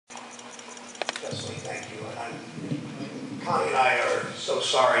Thank you. Connie and I are so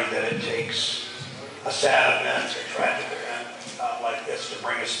sorry that it takes a sad event, a tragic event like this to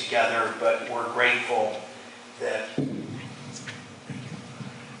bring us together, but we're grateful that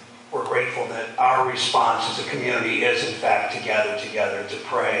our response as a community is in fact to gather together, to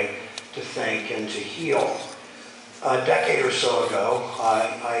pray, to think, and to heal. A decade or so ago,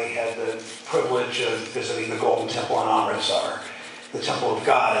 I had the privilege of visiting the Golden Temple in Amritsar, the Temple of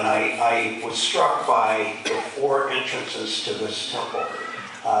God, and I was struck by the four entrances to this temple.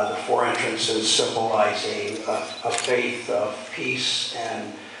 The four entrances symbolizing a faith of peace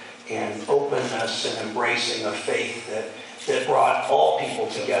and openness and embracing a faith that brought all people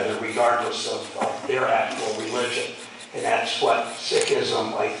together regardless of their actual religion. And that's what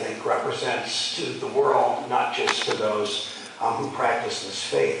Sikhism, I think, represents to the world, not just to those who practice this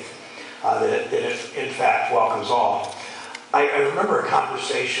faith, that it in fact welcomes all. I remember a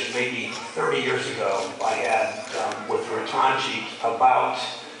conversation maybe 30 years ago I had with Ratanji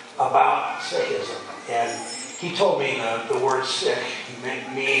about Sikhism. And he told me the word Sikh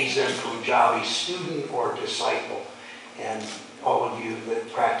means in Punjabi student or disciple. And all of you that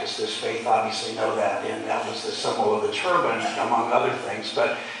practice this faith obviously know that, and that was the symbol of the turban, among other things.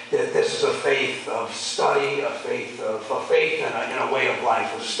 But this is a faith of study, a faith in a way of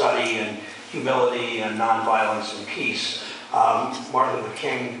life of study and humility and nonviolence and peace. Martin Luther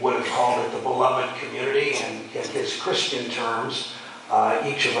King would have called it the beloved community, and in his Christian terms,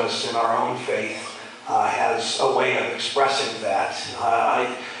 each of us in our own faith has a way of expressing that.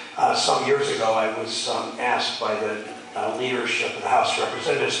 Some years ago, I was asked by the leadership of the House of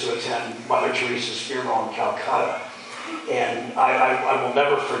Representatives to attend Mother Teresa's funeral in Calcutta. And I will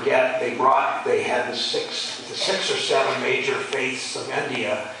never forget, they had the six or seven major faiths of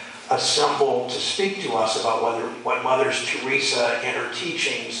India assembled to speak to us about what Mother Teresa and her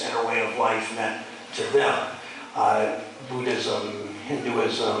teachings and her way of life meant to them. Buddhism,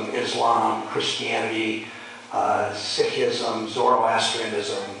 Hinduism, Islam, Christianity, Sikhism,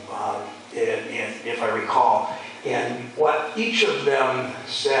 Zoroastrianism, if I recall. And what each of them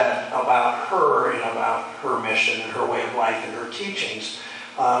said about her and about her mission and her way of life and her teachings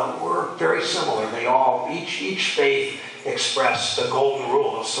were very similar. Each faith expressed a golden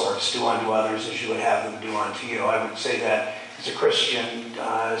rule of sorts: do unto others as you would have them do unto you. I would say that as a Christian,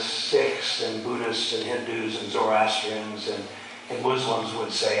 Sikhs and Buddhists and Hindus and Zoroastrians and Muslims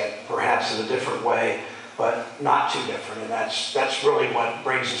would say it perhaps in a different way, but not too different. And that's really what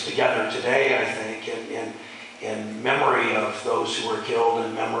brings us together today, I think, in memory of those who were killed,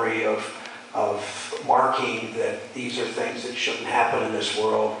 in memory of marking that these are things that shouldn't happen in this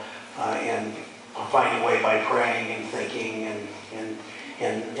world, and finding a way by praying and thinking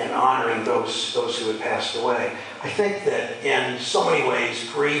and honoring those who had passed away. I think that in so many ways,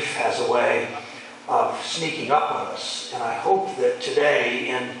 grief has a way of sneaking up on us. And I hope that today,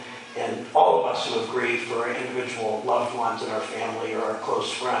 and all of us who have grieved for our individual loved ones in our family or our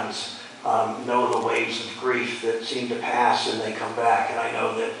close friends, know the waves of grief that seem to pass and they come back. And I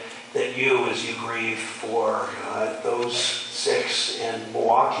know that you, as you grieve for those Sikhs in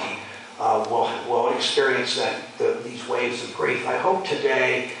Milwaukee, will experience these waves of grief. I hope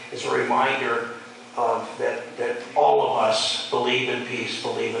today is a reminder of that all of us believe in peace,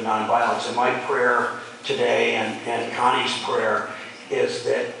 believe in nonviolence. And my prayer today and Connie's prayer is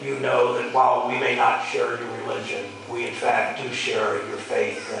that you know that while we may not share your religion, we in fact do share your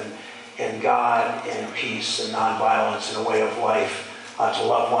faith and God and peace and nonviolence and a way of life, to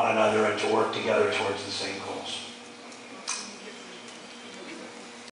love one another and to work together towards the same goal.